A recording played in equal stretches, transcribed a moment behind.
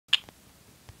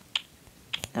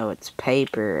Oh, it's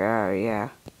paper. Oh, yeah.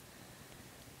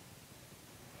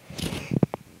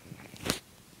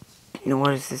 You know,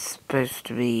 what is this supposed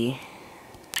to be?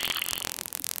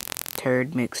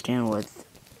 Turd mixed in with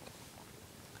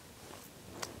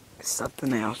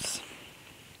something else.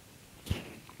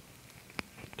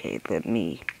 Okay, let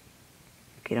me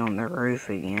get on the roof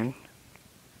again.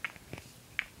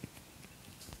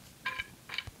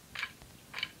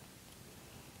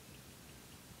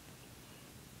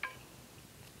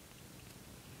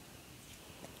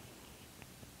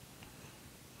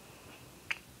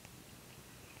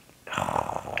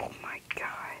 Oh my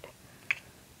god.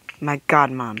 My god,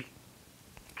 Mom.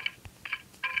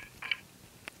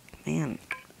 Man.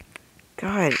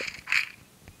 God.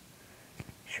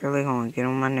 Surely gonna get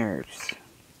on my nerves.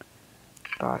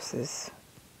 Bosses.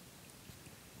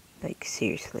 Like,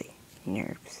 seriously.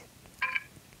 Nerves.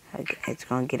 It's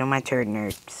gonna get on my turd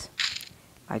nerves.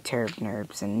 My turd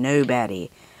nerves. And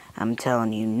nobody, I'm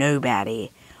telling you,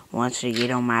 nobody wants to get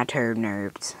on my turd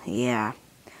nerves. Yeah.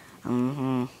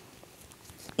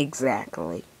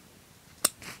 Exactly.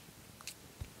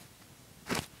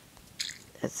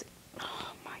 That's,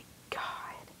 oh my god.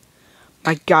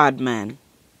 My god, man.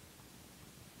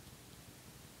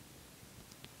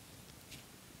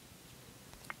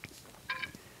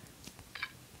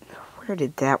 Where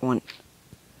did that one...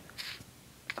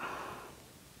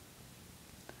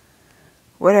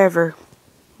 Whatever.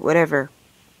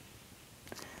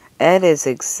 That is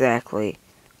exactly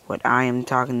what I am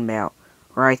talking about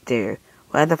right there.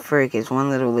 Why the frick is one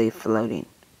little leaf floating?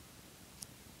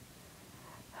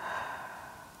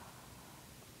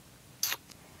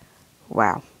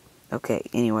 Wow. Okay,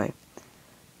 anyway.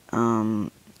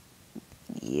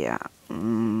 Yeah.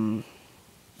 Okay,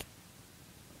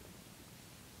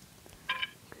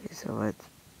 so let's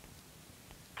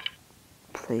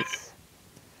place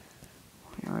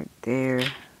one right there.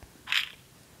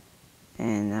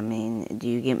 And I mean, do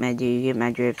you get my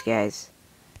drift, guys?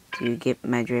 Do you get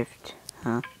my drift?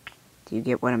 Huh? Do you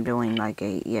get what I'm doing? Like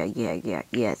a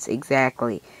yes,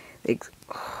 exactly.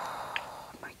 Oh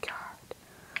my god.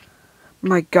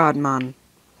 My god, man.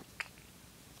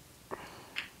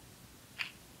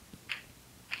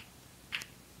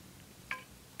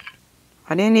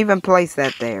 I didn't even place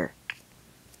that there.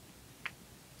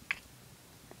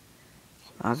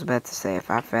 I was about to say if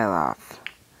I fell off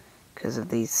because of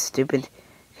these stupid...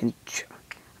 I'm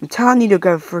telling you to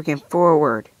go freaking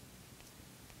forward.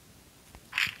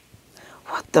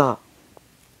 What the...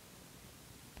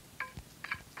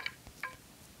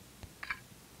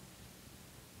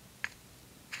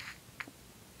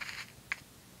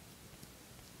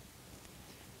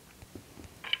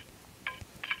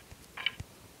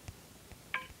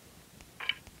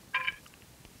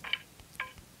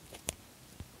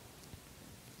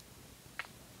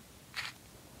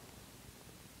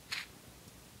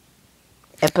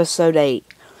 Episode 8.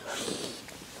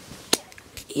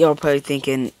 Y'all probably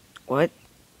thinking, what?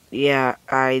 Yeah,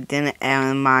 I didn't,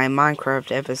 in my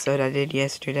Minecraft episode I did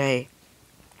yesterday,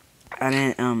 I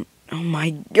didn't, oh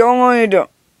my god!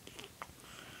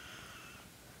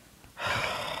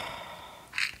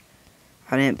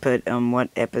 I didn't put, what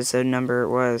episode number it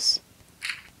was,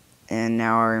 and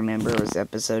now I remember it was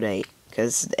episode 8,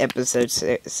 because episode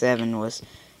 7 was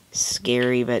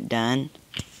scary but done,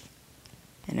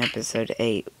 and episode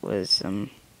 8 was,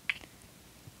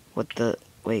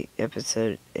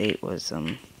 episode 8 was,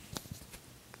 I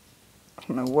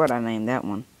don't know what I named that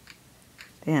one.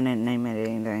 I didn't name it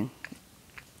anything.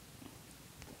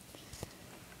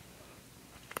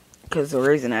 Because the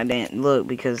reason I didn't look,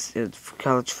 because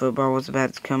college football was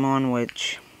about to come on,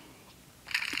 which...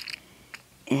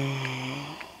 I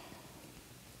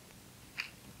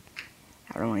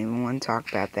don't even want to talk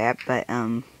about that, but,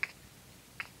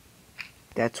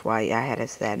 that's why I had a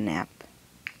sad nap.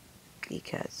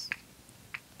 Because...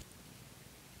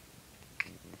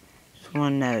 Just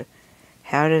want to know,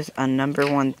 how does a number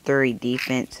 1-3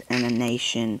 defense in a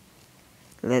nation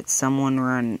let someone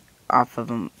run off of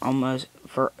them almost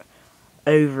for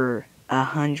over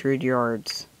 100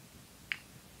 yards?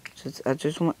 I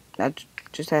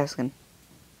just asking.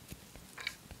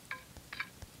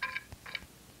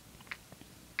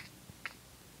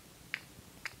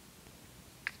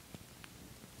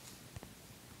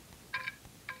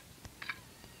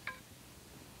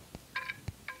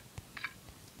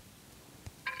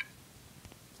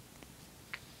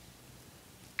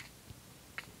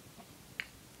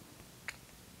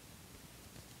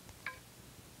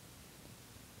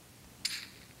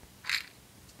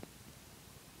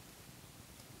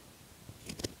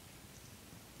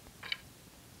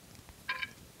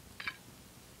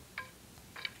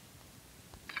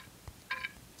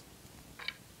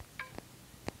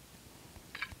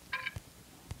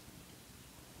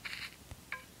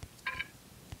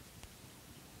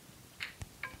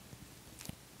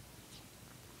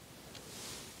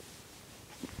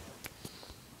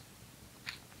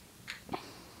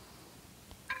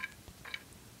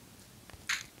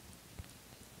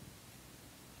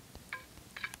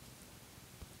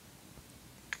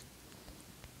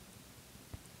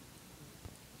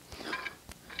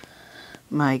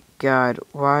 My God,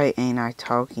 why ain't I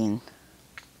talking?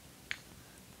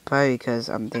 Probably because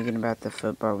I'm thinking about the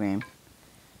football game.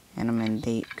 And I'm in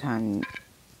deep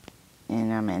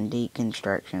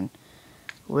construction.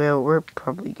 Well, we're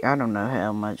probably, I don't know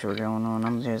how much we're going on.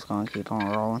 I'm just going to keep on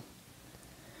rolling.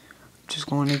 Just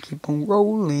going to keep on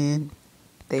rolling.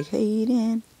 They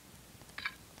hating.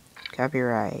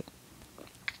 Copyright.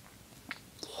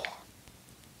 Yeah.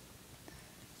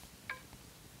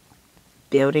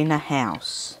 Building a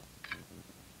house.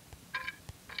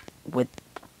 With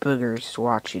boogers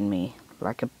watching me.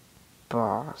 Like a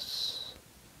boss.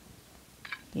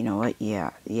 You know what? Yeah.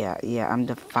 I'm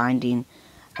defying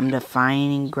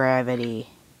gravity.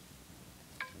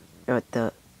 What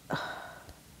the...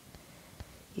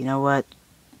 You know what?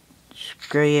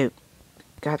 Screw you.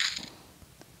 Okay.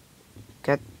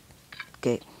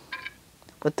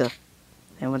 What the?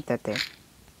 I want that there.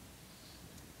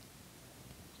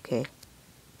 Okay.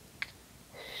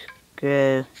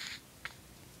 Screw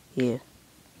you.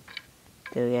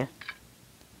 There we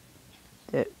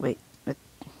go. Wait. What?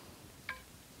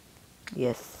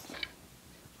 Yes.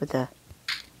 What the?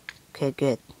 Okay,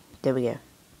 good. There we go.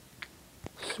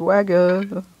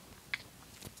 Swagger.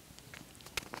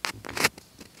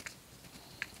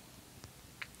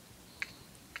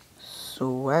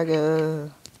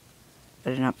 Swagger. I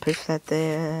did not push that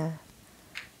there.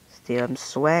 Still I'm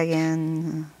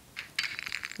swagging.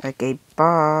 Like a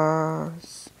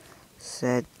boss.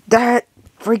 Said that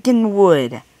freaking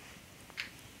wood.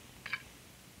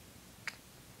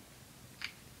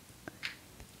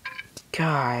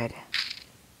 God.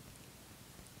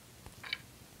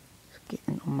 It's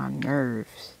getting on my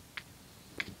nerves.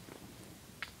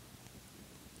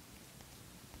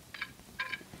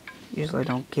 Usually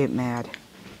don't get mad.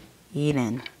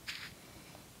 Eden,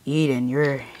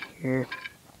 you're,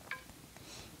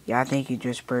 yeah, I think you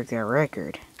just broke that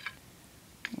record.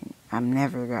 I've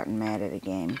never gotten mad at a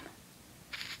game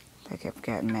like I've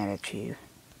gotten mad at you.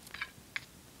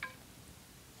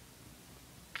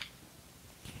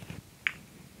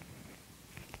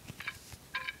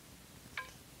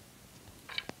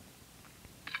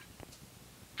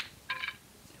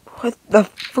 What the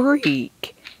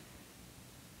freak?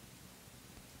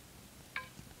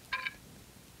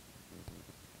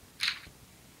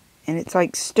 And it's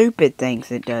like stupid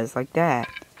things it does like that.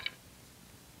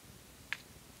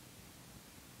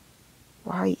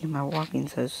 Why am I walking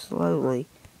so slowly?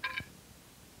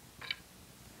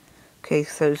 Okay,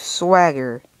 so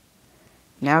swagger.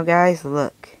 Now guys,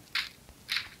 look.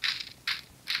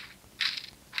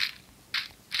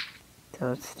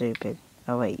 So it's stupid.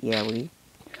 Oh wait, yeah,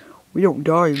 we don't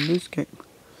die in this game.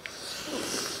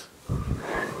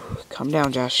 Calm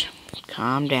down, Josh.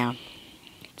 Calm down.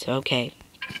 It's okay.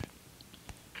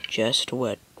 Just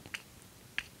what?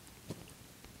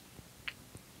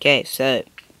 Okay, so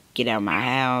get out of my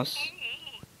house.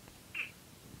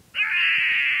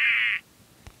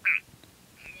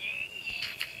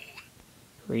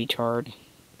 Retard.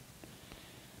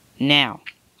 Now,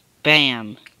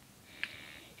 bam.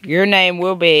 Your name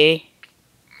will be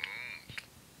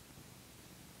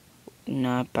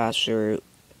not Basuru.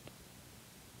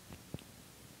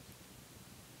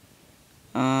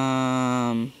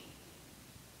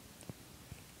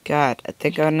 God, I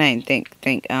think our name. Think,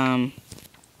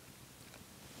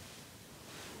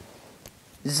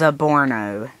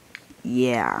 Zaborno.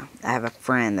 Yeah, I have a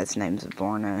friend that's named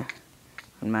Zaborno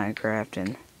in Minecraft,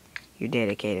 and you're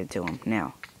dedicated to him.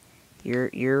 Now, your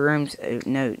room's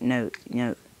no.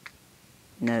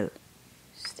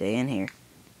 Stay in here.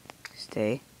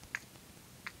 Stay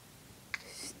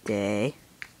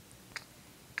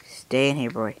in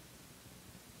here, boy.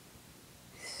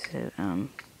 So,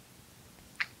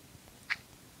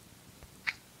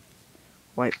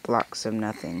 white blocks of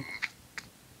nothing.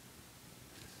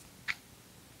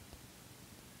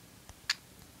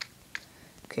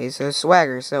 Okay, so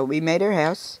swagger. So we made our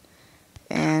house,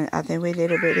 and I think we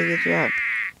did a pretty good job.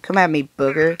 Come at me,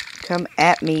 booger. Come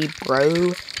at me,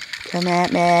 bro. Come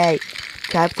at me.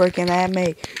 Come freaking at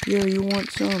me. Yeah, you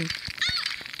want some.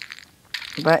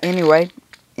 But anyway,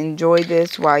 enjoy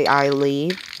this while I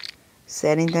leave.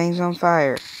 Setting things on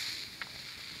fire.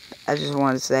 I just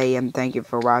want to say thank you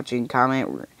for watching. Comment,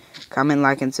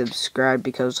 like, and subscribe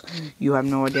because you have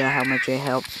no idea how much it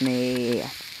helps me.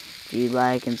 If you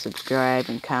like and subscribe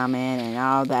and comment and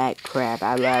all that crap.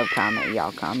 I love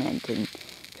y'all commenting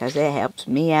because it helps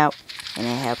me out and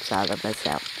it helps all of us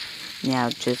out. Now,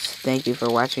 just thank you for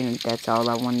watching. That's all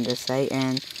I wanted to say.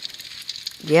 And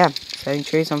yeah, setting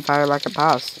trees on fire like a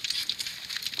boss.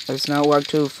 Let's not walk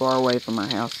too far away from our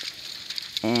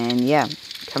house. And yeah,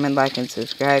 comment, like, and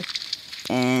subscribe.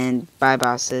 And bye,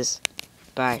 bosses.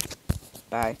 Bye.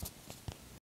 Bye.